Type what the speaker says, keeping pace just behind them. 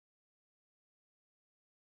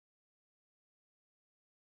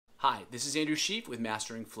Hi, this is Andrew Sheaf with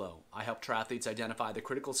Mastering Flow. I help triathletes identify the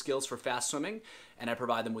critical skills for fast swimming, and I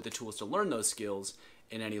provide them with the tools to learn those skills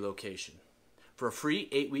in any location. For a free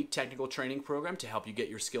 8-week technical training program to help you get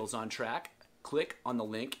your skills on track, click on the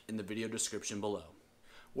link in the video description below.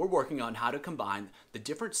 We're working on how to combine the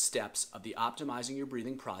different steps of the optimizing your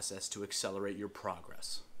breathing process to accelerate your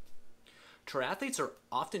progress. Triathletes are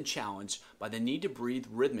often challenged by the need to breathe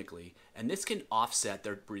rhythmically, and this can offset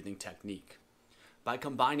their breathing technique. By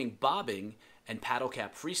combining bobbing and paddle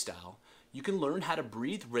cap freestyle, you can learn how to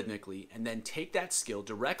breathe rhythmically and then take that skill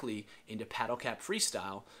directly into paddle cap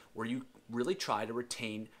freestyle, where you really try to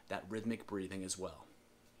retain that rhythmic breathing as well.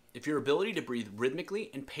 If your ability to breathe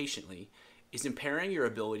rhythmically and patiently is impairing your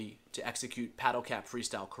ability to execute paddle cap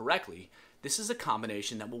freestyle correctly, this is a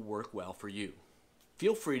combination that will work well for you.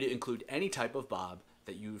 Feel free to include any type of bob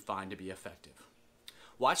that you find to be effective.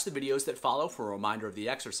 Watch the videos that follow for a reminder of the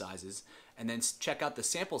exercises, and then check out the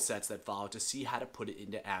sample sets that follow to see how to put it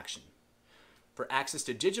into action. For access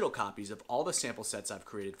to digital copies of all the sample sets I've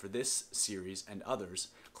created for this series and others,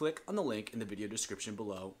 click on the link in the video description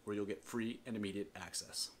below, where you'll get free and immediate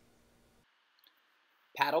access.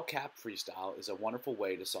 Paddle cap freestyle is a wonderful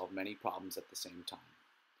way to solve many problems at the same time.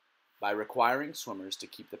 By requiring swimmers to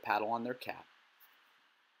keep the paddle on their cap,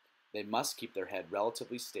 they must keep their head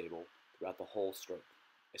relatively stable throughout the whole stroke,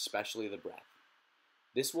 especially the breath.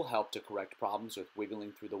 This will help to correct problems with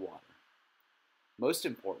wiggling through the water. Most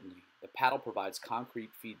importantly, the paddle provides concrete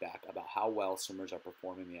feedback about how well swimmers are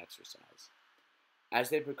performing the exercise. As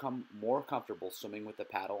they become more comfortable swimming with the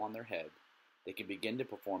paddle on their head, they can begin to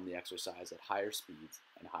perform the exercise at higher speeds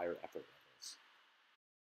and higher effort levels.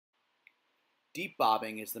 Deep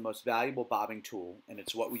bobbing is the most valuable bobbing tool, and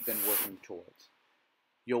it's what we've been working towards.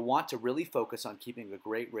 You'll want to really focus on keeping a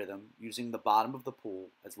great rhythm using the bottom of the pool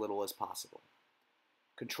as little as possible.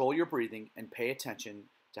 Control your breathing and pay attention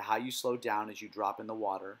to how you slow down as you drop in the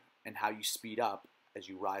water and how you speed up as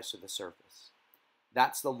you rise to the surface.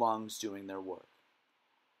 That's the lungs doing their work.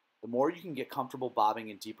 The more you can get comfortable bobbing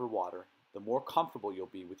in deeper water, the more comfortable you'll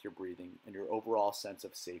be with your breathing and your overall sense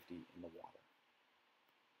of safety in the water.